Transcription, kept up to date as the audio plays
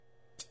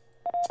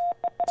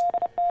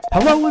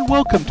Hello and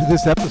welcome to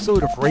this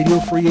episode of Radio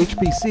Free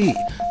HPC.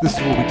 This is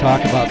where we talk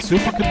about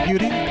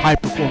supercomputing,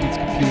 high-performance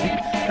computing,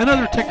 and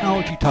other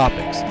technology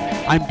topics.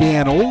 I'm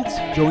Dan Olds,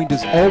 joined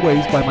as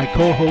always by my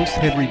co-host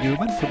Henry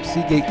Newman from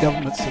Seagate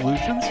Government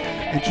Solutions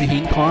and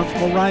Shaheen Khan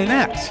from Orion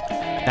X.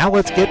 Now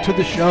let's get to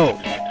the show.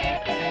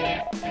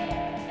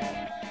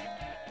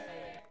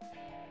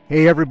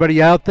 Hey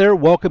everybody out there,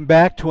 welcome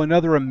back to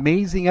another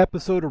amazing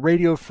episode of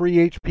Radio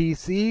Free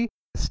HPC.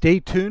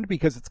 Stay tuned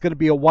because it's going to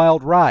be a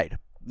wild ride.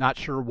 Not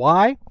sure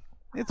why.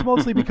 It's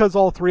mostly because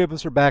all three of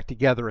us are back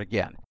together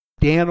again.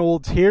 Dan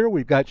Olds here.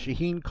 We've got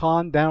Shaheen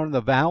Khan down in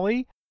the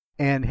valley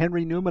and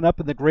Henry Newman up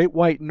in the Great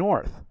White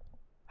North.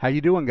 How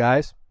you doing,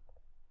 guys?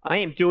 I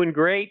am doing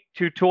great.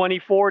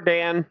 224,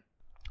 Dan.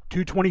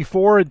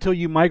 224 until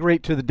you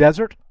migrate to the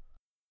desert?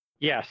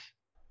 Yes.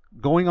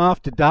 Going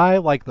off to die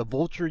like the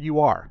vulture you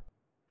are.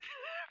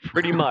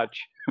 Pretty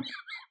much.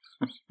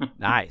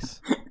 Nice.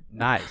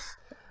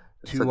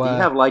 So do you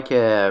have like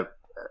a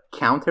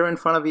counter in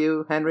front of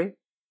you, Henry?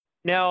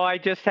 No, I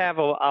just have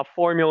a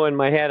formula in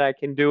my head. I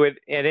can do it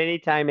at any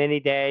time, any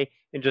day,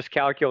 and just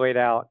calculate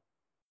out.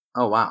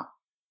 Oh, wow.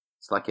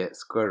 It's like a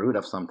square root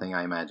of something,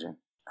 I imagine.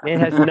 It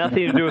has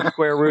nothing to do with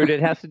square root.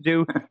 It has to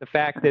do with the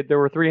fact that there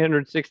were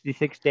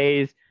 366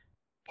 days.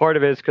 Part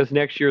of it is because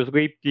next year's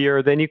leap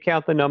year. Then you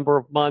count the number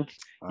of months,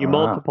 you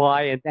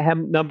multiply, and the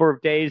number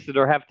of days that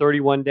have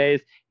 31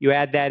 days. You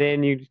add that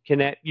in, you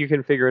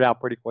can figure it out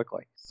pretty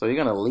quickly. So you're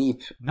going to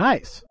leap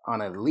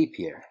on a leap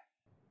year.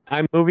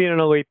 I'm moving in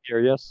a leap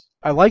year, yes.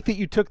 I like that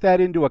you took that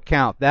into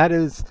account.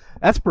 That's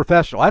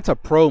professional. That's a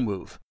pro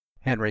move,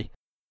 Henry.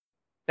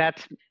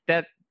 That.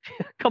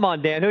 Come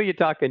on, Dan. Who are you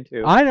talking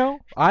to? I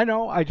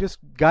know. I just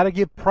got to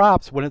give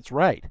props when it's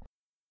right.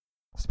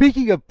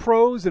 Speaking of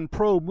pros and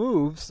pro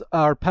moves,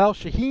 our pal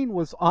Shaheen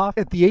was off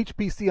at the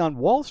HPC on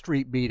Wall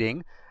Street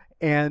meeting,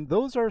 and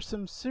those are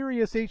some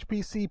serious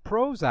HPC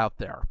pros out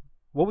there.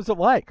 What was it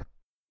like?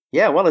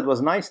 Yeah, well, it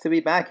was nice to be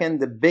back in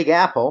the Big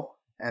Apple,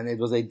 and it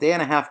was a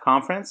day-and-a-half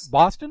conference.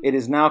 Boston? It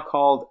is now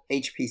called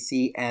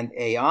HPC and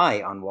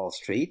AI on Wall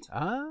Street,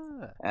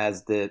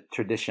 as the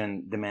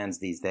tradition demands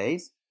these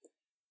days.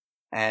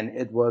 And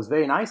it was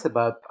very nice,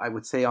 about, I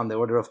would say, on the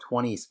order of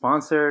 20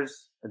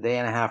 sponsors, a day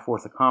and a half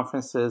worth of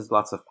conferences,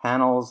 lots of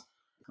panels.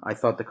 I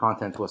thought the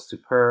content was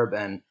superb,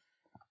 and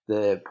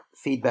the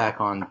feedback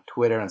on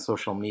Twitter and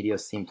social media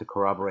seemed to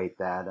corroborate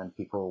that, and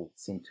people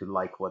seemed to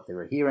like what they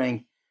were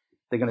hearing.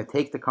 They're going to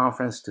take the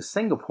conference to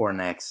Singapore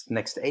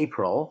next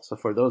April. So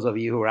for those of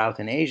you who are out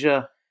in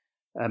Asia,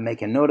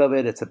 make a note of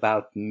it. It's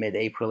about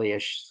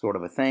mid-April-ish sort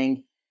of a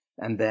thing,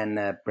 and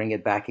then bring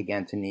it back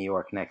again to New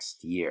York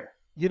next year.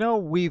 You know,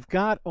 we've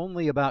got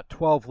only about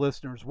 12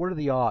 listeners. What are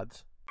the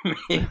odds?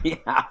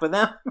 Maybe half of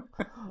them.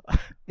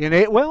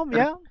 Well,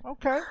 yeah,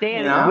 okay.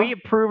 Dan, we have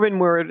proven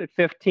we're at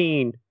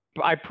 15.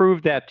 I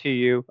proved that to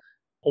you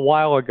a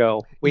while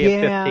ago. We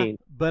have 15.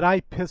 But I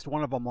pissed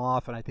one of them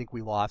off, and I think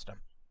we lost him.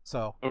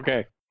 So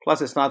okay.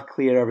 Plus, it's not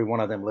clear every one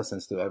of them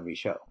listens to every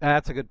show.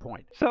 That's a good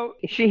point. So,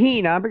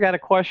 Shaheen, I've got a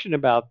question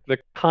about the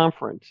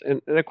conference,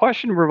 and the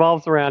question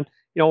revolves around,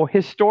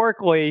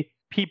 historically,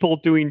 people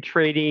doing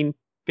trading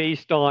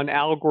based on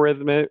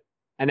algorithmic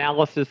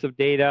analysis of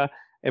data.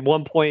 At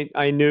one point,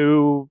 I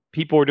knew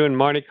people were doing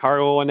Monte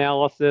Carlo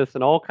analysis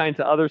and all kinds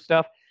of other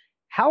stuff.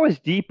 How is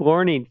deep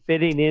learning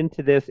fitting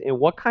into this, and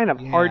what kind of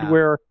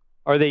hardware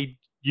are they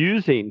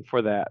using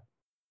for that?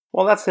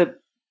 Well, that's a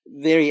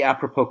very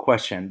apropos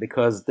question,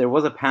 because there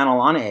was a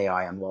panel on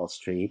AI on Wall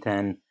Street,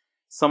 and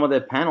some of the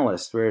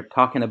panelists were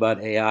talking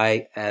about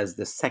AI as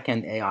the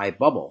second AI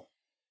bubble.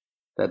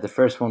 That the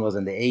first one was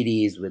in the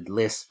 80s with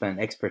Lisp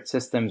and expert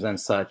systems and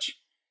such,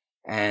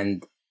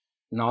 and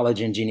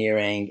knowledge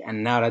engineering,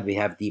 and now that we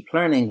have deep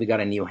learning, we got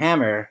a new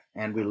hammer,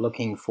 and we're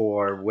looking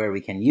for where we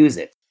can use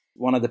it.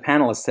 One of the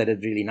panelists said it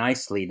really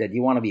nicely, that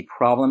you want to be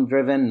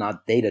problem-driven,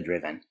 not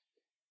data-driven.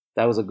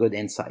 That was a good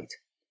insight.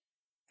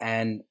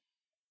 And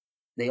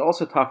they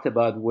also talked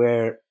about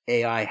where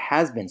AI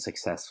has been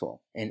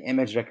successful in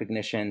image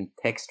recognition,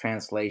 text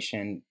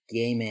translation,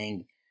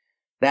 gaming.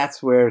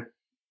 That's where,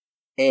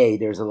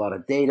 there's a lot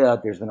of data,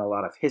 there's been a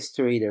lot of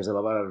history, there's a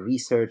lot of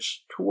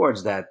research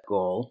towards that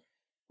goal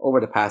over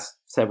the past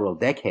several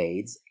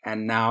decades,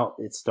 and now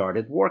it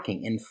started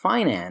working. In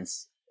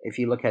finance, if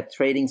you look at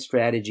trading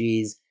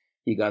strategies,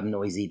 you got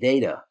noisy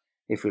data.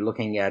 If you're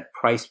looking at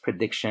price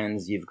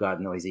predictions, you've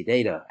got noisy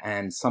data.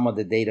 And some of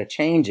the data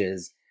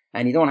changes,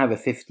 and you don't have a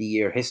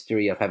 50-year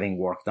history of having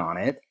worked on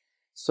it.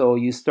 So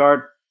you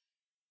start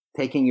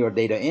taking your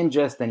data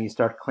ingest, and you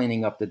start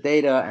cleaning up the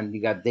data, and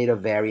you got data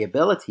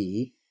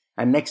variability,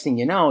 and next thing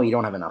you know, you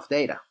don't have enough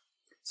data.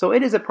 So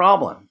it is a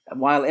problem.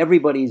 While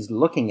everybody's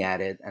looking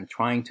at it and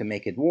trying to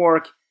make it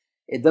work,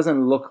 it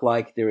doesn't look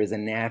like there is a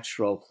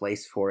natural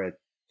place for it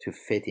to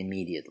fit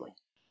immediately.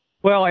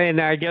 Well,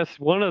 and I guess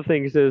one of the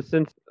things is,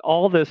 since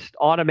all this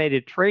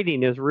automated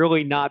trading has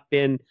really not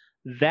been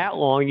that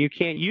long, you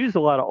can't use a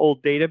lot of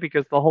old data,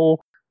 because the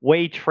whole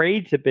way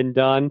trades have been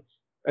done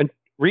and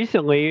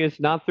recently is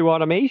not through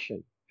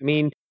automation. I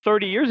mean,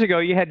 30 years ago,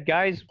 you had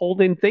guys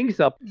holding things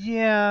up.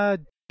 Yeah,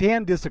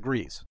 Dan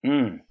disagrees.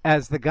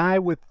 As the guy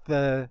with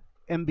the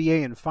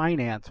MBA in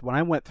finance, when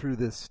I went through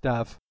this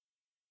stuff,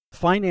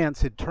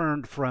 finance had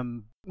turned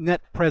from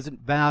net present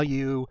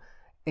value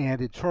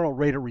and internal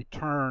rate of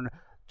return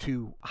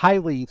to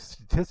highly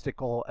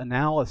statistical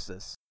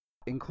analysis,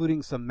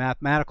 including some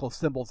mathematical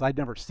symbols I'd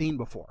never seen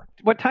before.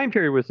 What time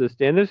period was this,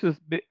 Dan? This was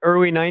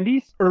early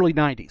 90s? Early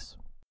 90s,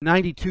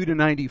 92 to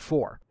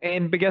 94.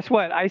 But guess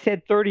what? I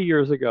said 30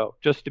 years ago,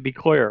 just to be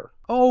clear.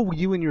 Oh,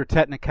 you and your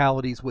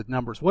technicalities with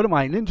numbers. What am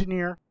I, an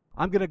engineer?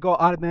 I'm going to go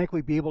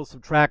automatically be able to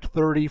subtract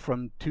 30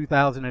 from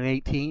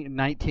 2018 and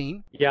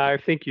 19? Yeah, I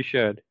think you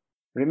should.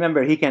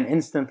 Remember, he can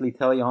instantly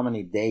tell you how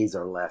many days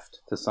are left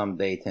to some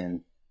date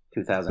in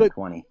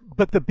 2020.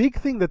 But the big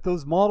thing that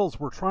those models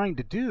were trying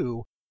to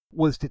do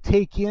was to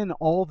take in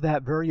all of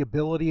that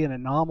variability and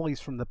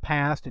anomalies from the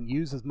past and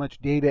use as much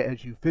data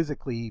as you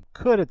physically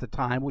could at the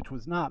time, which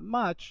was not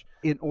much,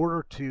 in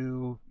order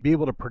to be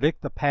able to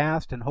predict the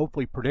past and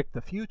hopefully predict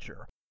the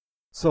future.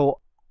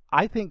 So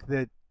I think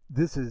that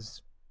this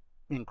is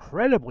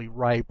incredibly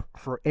ripe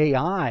for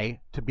AI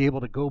to be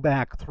able to go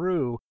back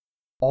through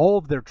all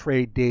of their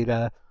trade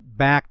data,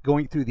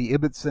 going through the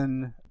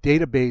Ibbotson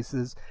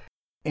databases,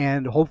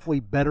 and hopefully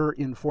better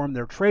inform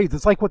their trades.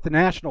 It's like what the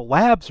national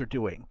labs are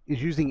doing,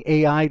 is using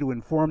AI to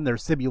inform their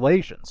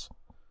simulations.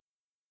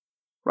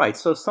 Right.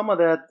 So some of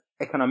that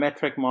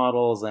econometric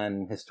models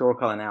and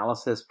historical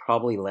analysis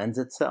probably lends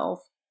itself.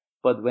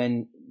 But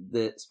when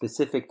the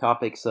specific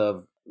topics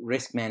of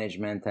risk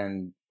management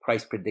and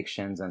price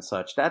predictions and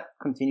such, that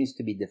continues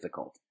to be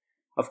difficult.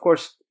 Of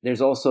course,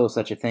 there's also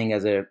such a thing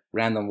as a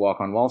random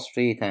walk on Wall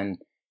Street, and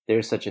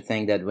there's such a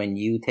thing that when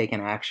you take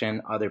an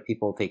action, other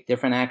people take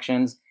different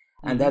actions.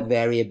 And that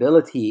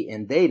variability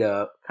in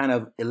data kind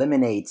of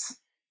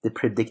eliminates the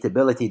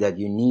predictability that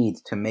you need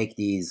to make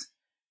these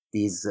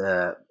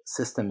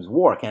systems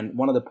work. And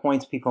one of the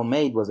points people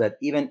made was that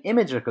even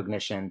image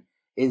recognition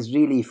is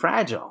really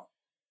fragile,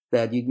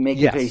 that you make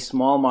a very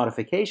small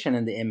modification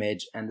in the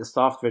image and the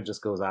software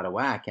just goes out of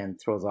whack and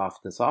throws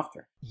off the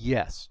software.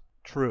 Yes,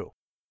 true.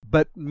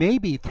 But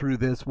maybe through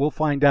this, we'll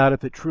find out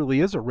if it truly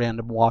is a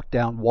random walk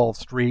down Wall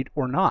Street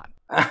or not.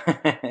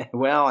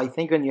 Well, I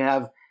think when you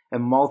have a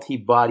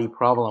multi-body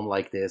problem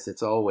like this,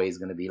 it's always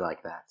going to be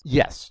like that.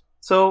 Yes.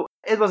 So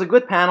it was a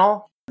good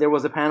panel. There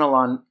was a panel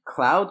on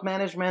cloud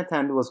management,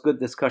 and it was good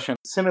discussion,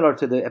 similar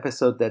to the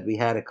episode that we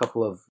had a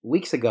couple of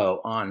weeks ago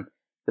on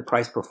the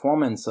price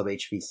performance of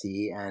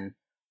HPC and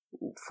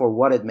for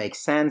what it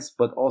makes sense,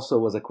 but also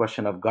was a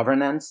question of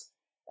governance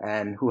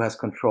and who has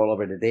control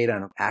over the data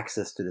and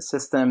access to the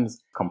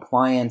systems,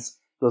 compliance.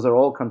 Those are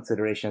all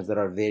considerations that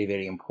are very,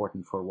 very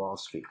important for Wall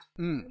Street.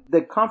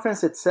 The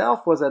conference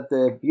itself was at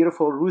the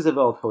beautiful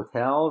Roosevelt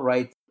Hotel,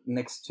 right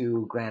next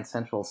to Grand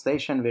Central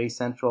Station, very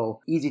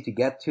central, easy to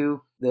get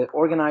to. The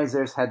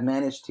organizers had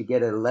managed to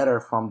get a letter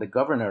from the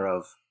governor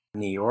of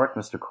New York,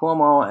 Mr.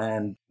 Cuomo,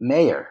 and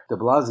Mayor de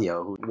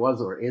Blasio, who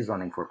was or is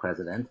running for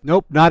president.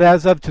 Nope, not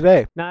as of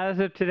today. Not as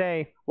of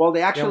today. Well,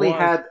 they actually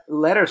had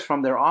letters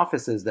from their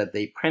offices that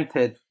they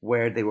printed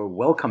where they were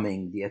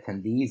welcoming the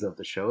attendees of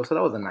the show. So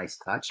that was a nice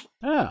touch.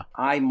 Yeah.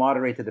 I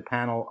moderated the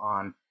panel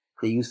on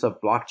the use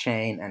of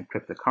blockchain and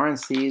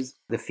cryptocurrencies.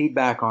 The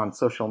feedback on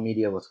social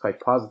media was quite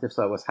positive,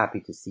 so I was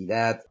happy to see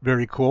that.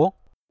 Very cool.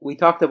 We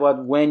talked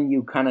about when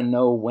you kind of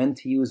know when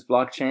to use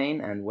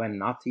blockchain and when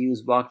not to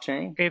use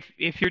blockchain.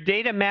 If your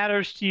data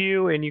matters to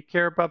you and you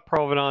care about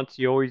provenance,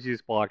 you always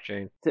use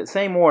blockchain.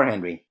 Say more,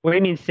 Henry. What do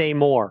you mean say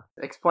more?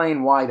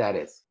 Explain why that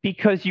is.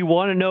 Because you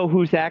want to know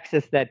who's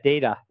accessed that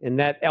data and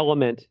that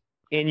element,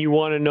 and you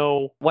want to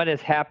know what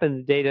has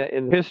happened to data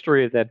in the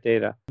history of that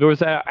data. There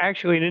was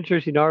actually an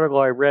interesting article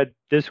I read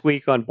this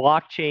week on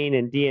blockchain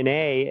and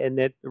DNA, and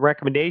that the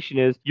recommendation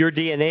is your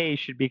DNA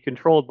should be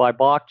controlled by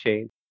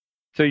blockchain.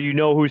 So you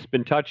know who's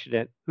been touching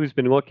it, who's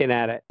been looking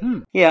at it.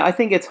 Yeah, I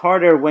think it's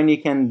harder when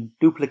you can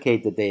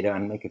duplicate the data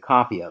and make a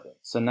copy of it.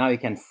 So now you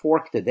can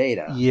fork the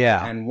data.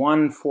 Yeah. And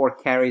one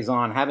fork carries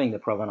on having the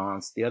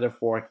provenance. The other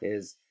fork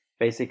is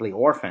basically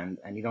orphaned,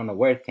 and you don't know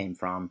where it came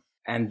from.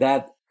 And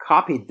that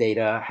copied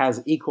data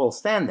has equal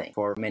standing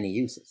for many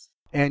uses.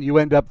 And you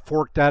end up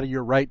forked out of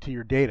your right to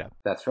your data.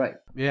 That's right.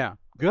 Yeah,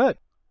 good.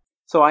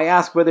 So I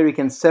asked whether you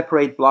can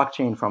separate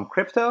blockchain from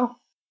crypto.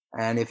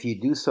 And if you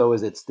do so,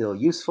 is it still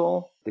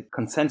useful? The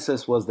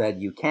consensus was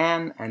that you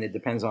can, and it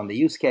depends on the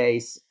use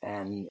case.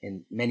 And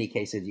in many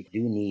cases, you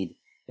do need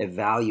a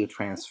value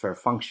transfer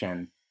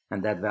function.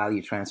 And that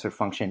value transfer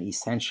function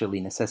essentially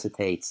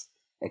necessitates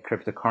a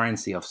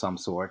cryptocurrency of some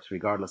sort,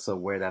 regardless of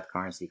where that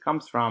currency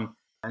comes from.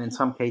 And in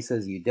some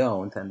cases, you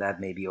don't, and that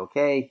may be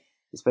okay,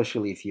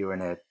 especially if you're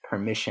in a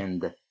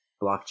permissioned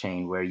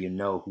blockchain where you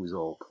know who's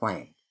all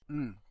playing.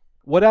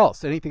 What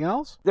else? Anything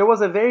else? There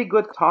was a very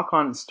good talk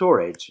on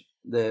storage.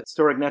 The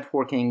storage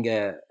networking,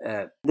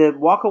 the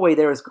walkaway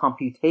there is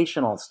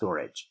computational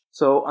storage.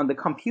 So on the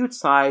compute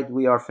side,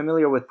 we are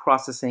familiar with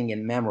processing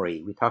in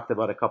memory. We talked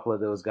about a couple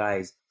of those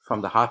guys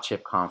from the Hot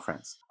Chip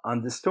conference.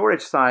 On the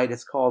storage side,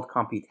 it's called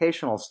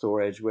computational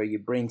storage, where you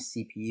bring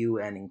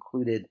CPU and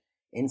included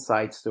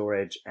inside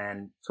storage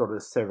and sort of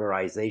the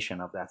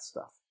serverization of that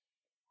stuff.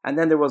 And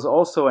then there was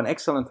also an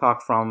excellent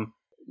talk from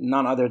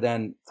none other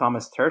than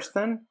Thomas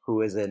Thurston,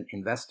 who is an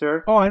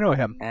investor. Oh, I know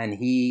him. And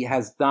he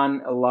has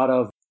done a lot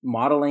of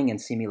modeling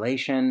and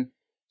simulation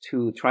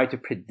to try to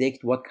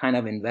predict what kind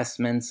of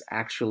investments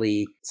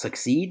actually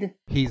succeed.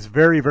 He's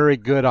very, very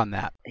good on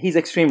that. He's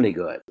extremely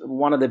good.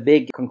 One of the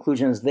big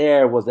conclusions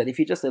there was that if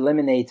you just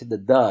eliminate the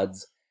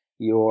duds,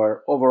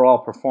 your overall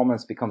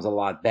performance becomes a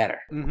lot better.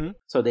 Mm-hmm.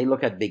 So they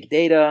look at big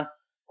data,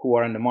 who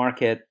are in the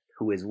market,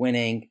 who is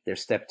winning. Their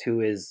step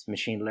 2 is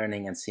machine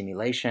learning and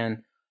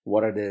simulation.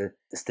 What are the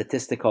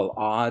statistical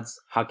odds?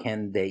 How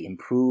can they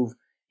improve?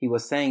 He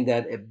was saying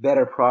that a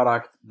better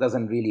product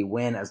doesn't really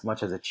win as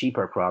much as a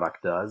cheaper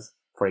product does.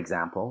 For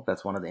example,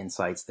 that's one of the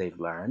insights they've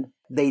learned.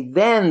 They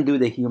then do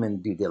the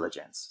human due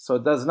diligence. So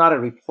it does not a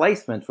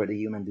replacement for the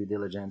human due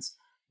diligence,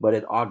 but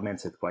it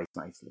augments it quite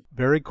nicely.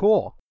 Very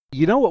cool.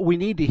 You know what we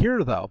need to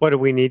hear, though? What do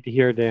we need to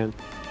hear, Dan?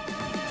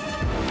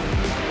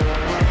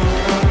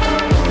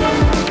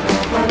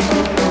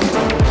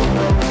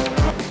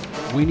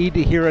 We need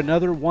to hear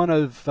another one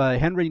of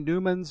Henry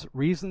Newman's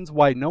reasons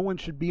why no one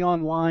should be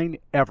online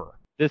ever.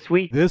 This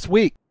week? This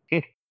week.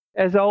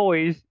 As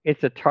always,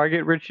 it's a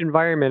target-rich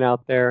environment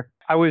out there.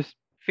 I was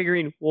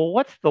figuring, well,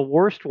 what's the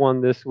worst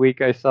one this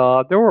week I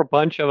saw? There were a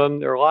bunch of them.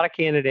 There were a lot of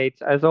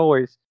candidates, as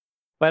always.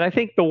 But I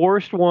think the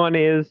worst one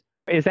is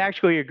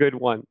actually a good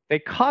one. They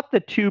caught the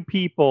 2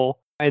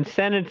 people and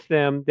sentenced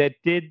them that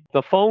did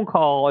the phone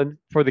call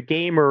for the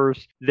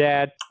gamers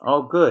that...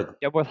 Oh, good.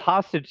 It was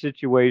hostage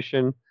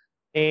situation.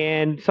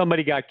 And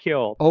somebody got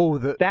killed. Oh,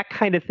 that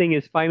kind of thing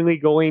is finally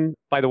going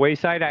by the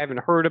wayside. I haven't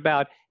heard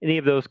about any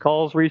of those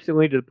calls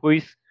recently to the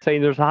police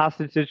saying there's a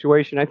hostage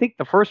situation. I think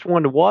the first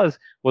one was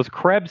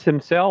Krebs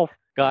himself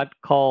got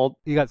called.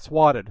 He got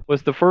swatted.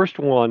 Was the first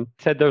one.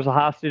 Said there's a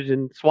hostage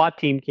and SWAT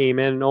team came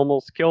in and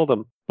almost killed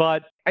him.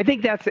 But I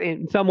think that's,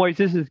 in some ways,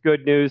 this is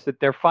good news that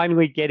they're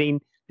finally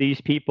getting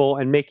these people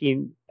and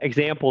making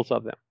examples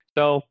of them.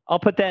 So I'll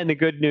put that in the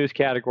good news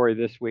category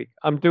this week.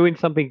 I'm doing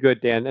something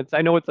good, Dan.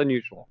 I know it's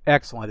unusual.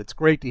 Excellent. It's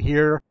great to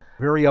hear.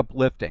 Very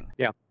uplifting.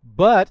 Yeah.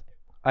 But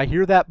I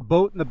hear that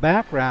boat in the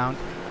background.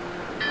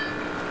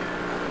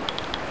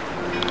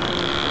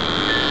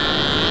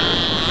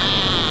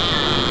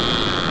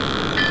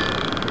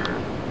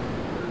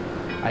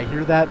 I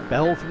hear that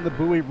bell from the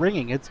buoy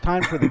ringing. It's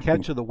time for the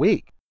catch of the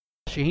week.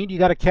 Shaheen, you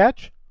got a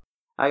catch?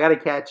 I got a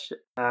catch.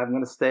 I'm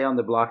going to stay on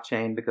the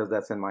blockchain because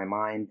that's in my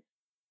mind.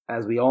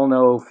 As we all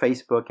know,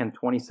 Facebook and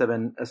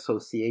 27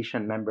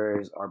 association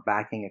members are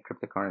backing a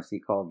cryptocurrency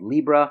called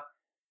Libra.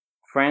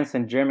 France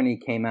and Germany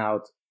came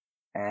out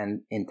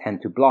and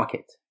intend to block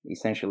it,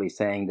 essentially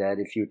saying that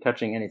if you're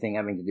touching anything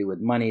having to do with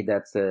money,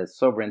 that's a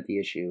sovereignty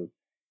issue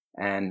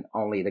and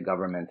only the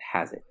government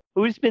has it.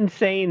 Who's been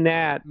saying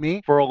that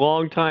Me? For a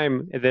long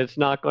time that it's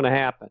not going to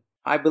happen?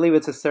 I believe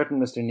it's a certain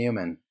Mr.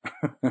 Newman.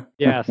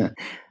 Yes.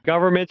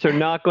 Governments are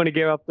not going to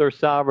give up their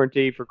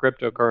sovereignty for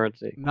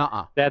cryptocurrency.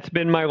 Nuh-uh. That's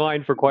been my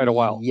line for quite a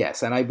while.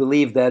 Yes, and I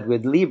believe that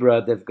with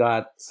Libra, they've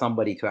got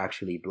somebody to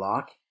actually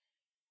block.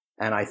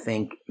 And I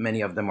think many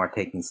of them are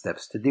taking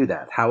steps to do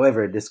that.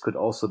 However, this could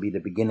also be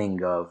the beginning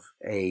of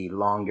a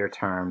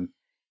longer-term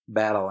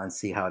battle and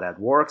see how that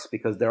works,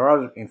 because there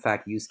are, in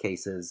fact, use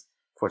cases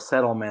for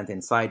settlement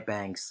inside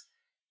banks.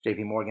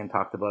 JP Morgan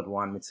talked about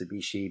one.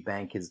 Mitsubishi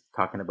Bank is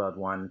talking about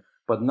one.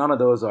 But none of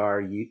those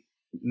are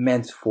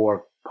meant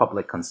for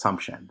public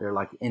consumption. They're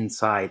like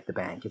inside the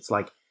bank. It's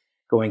like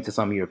going to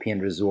some European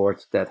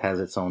resort that has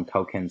its own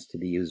tokens to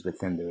be used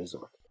within the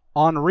resort.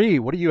 Henri,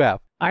 what do you have?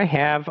 I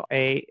have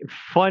a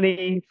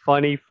funny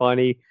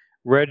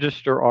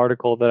Register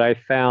article that I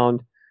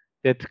found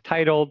that's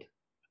titled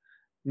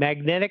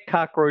Magnetic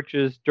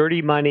Cockroaches,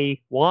 Dirty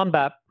Money,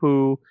 Wombat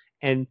Poo,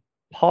 and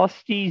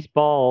Posties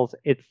Balls.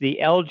 It's the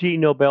LG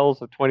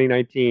Nobels of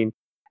 2019.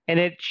 And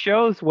it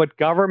shows what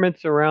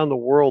governments around the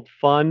world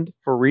fund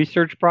for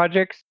research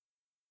projects.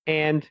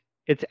 And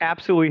it's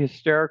absolutely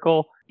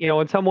hysterical. You know,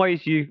 in some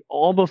ways, you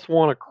almost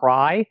want to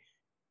cry.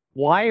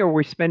 Why are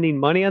we spending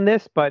money on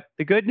this? But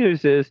the good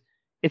news is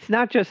it's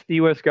not just the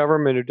U.S.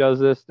 government who does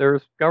this.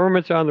 There's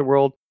governments around the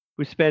world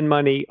who spend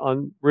money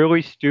on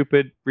really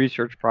stupid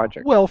research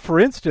projects. Well, for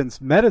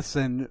instance,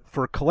 medicine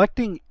for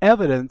collecting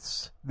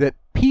evidence that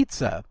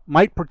pizza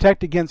might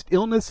protect against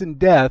illness and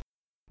death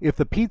if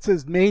the pizza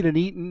is made and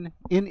eaten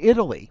in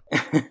Italy,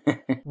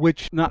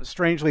 which, not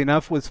strangely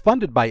enough, was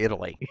funded by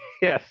Italy.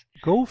 Yes.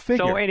 Go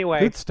figure. So anyway,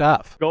 good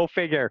stuff. Go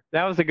figure.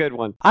 That was a good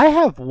one. I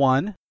have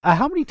one.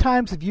 How many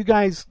times have you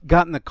guys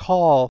gotten a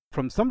call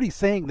from somebody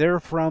saying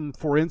they're from,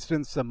 for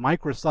instance, a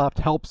Microsoft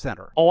Help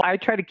Center? Oh, I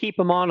try to keep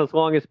them on as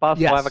long as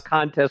possible. Yes. I have a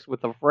contest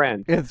with a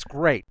friend. It's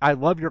great. I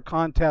love your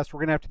contest. We're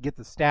going to have to get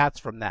the stats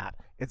from that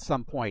at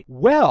some point.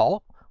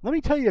 Well, let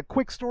me tell you a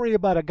quick story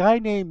about a guy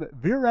named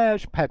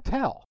Viraj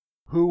Patel,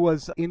 who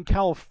was in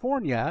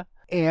California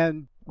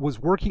and was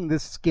working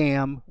this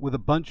scam with a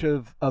bunch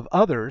of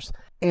others.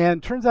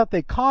 And turns out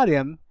they caught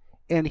him,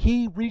 and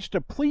he reached a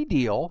plea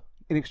deal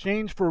in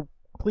exchange for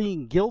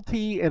pleading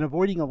guilty and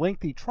avoiding a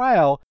lengthy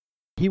trial.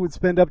 He would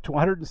spend up to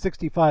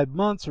 165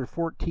 months or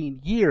 14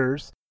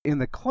 years in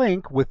the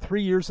clink with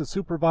 3 years of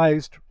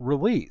supervised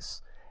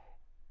release.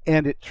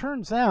 And it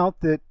turns out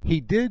that he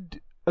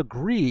did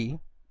agree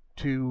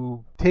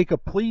to take a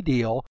plea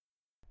deal,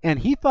 and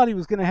he thought he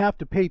was going to have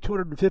to pay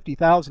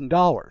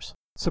 $250,000.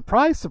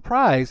 Surprise,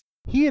 surprise,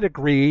 he had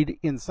agreed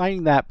in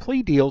signing that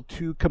plea deal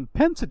to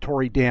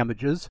compensatory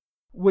damages,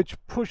 which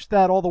pushed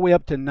that all the way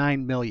up to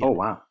 $9 million. Oh,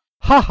 wow.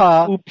 Ha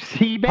ha.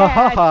 Oopsie Ha bad.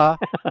 ha ha.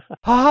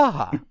 Ha ha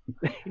ha.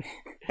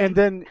 And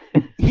then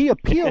he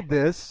appealed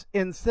this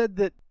and said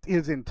that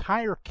his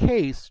entire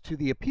case to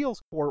the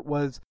appeals court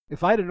was,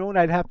 if I'd have known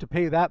I'd have to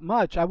pay that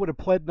much, I would have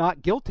pled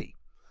not guilty.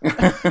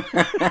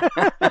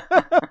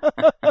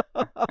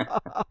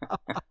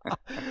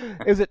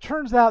 As it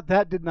turns out,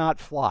 that did not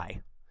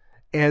fly.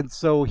 And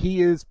so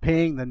he is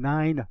paying the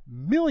 $9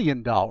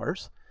 million,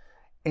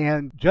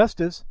 and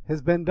justice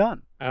has been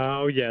done.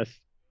 Oh, yes.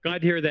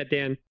 Glad to hear that,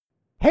 Dan.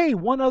 Hey,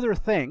 one other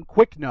thing,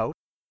 quick note.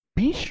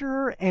 Be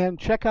sure and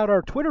check out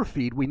our Twitter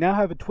feed. We now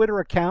have a Twitter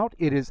account.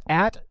 It is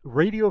at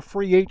Radio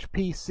Free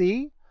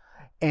HPC,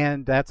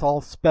 and that's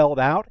all spelled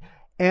out.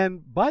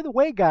 And by the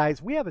way,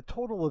 guys, we have a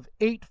total of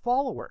 8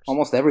 followers.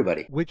 Almost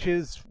everybody. Which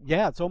is,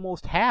 yeah, it's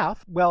almost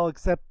half. Well,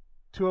 except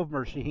 2 of them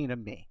are Shaheen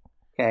and me.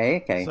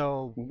 Okay.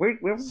 So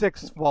we're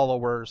 6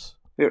 followers.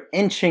 We're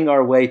inching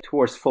our way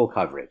towards full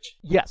coverage.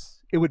 Yes.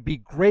 It would be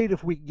great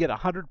if we could get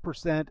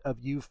 100% of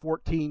you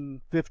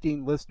 14,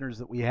 15 listeners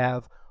that we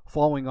have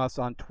following us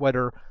on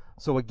Twitter.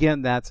 So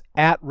again, that's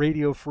at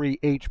Radio Free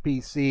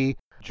HPC.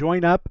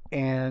 Join up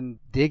and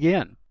dig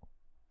in.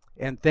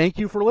 And thank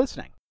you for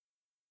listening.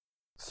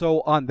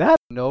 So on that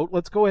note,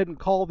 let's go ahead and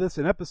call this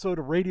an episode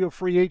of Radio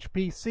Free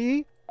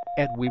HPC.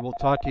 And we will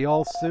talk to you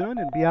all soon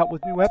and be out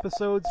with new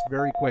episodes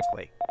very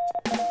quickly.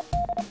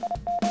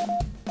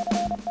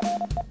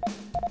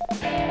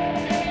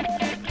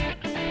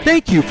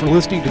 Thank you for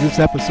listening to this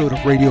episode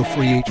of Radio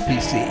Free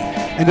HPC.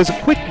 And as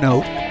a quick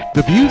note,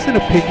 the views and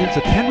opinions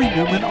of Henry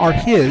Newman are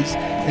his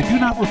and do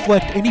not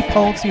reflect any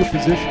policy or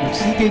position of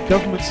Seagate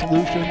Government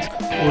Solutions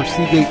or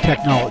Seagate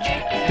Technology.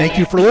 Thank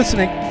you for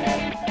listening.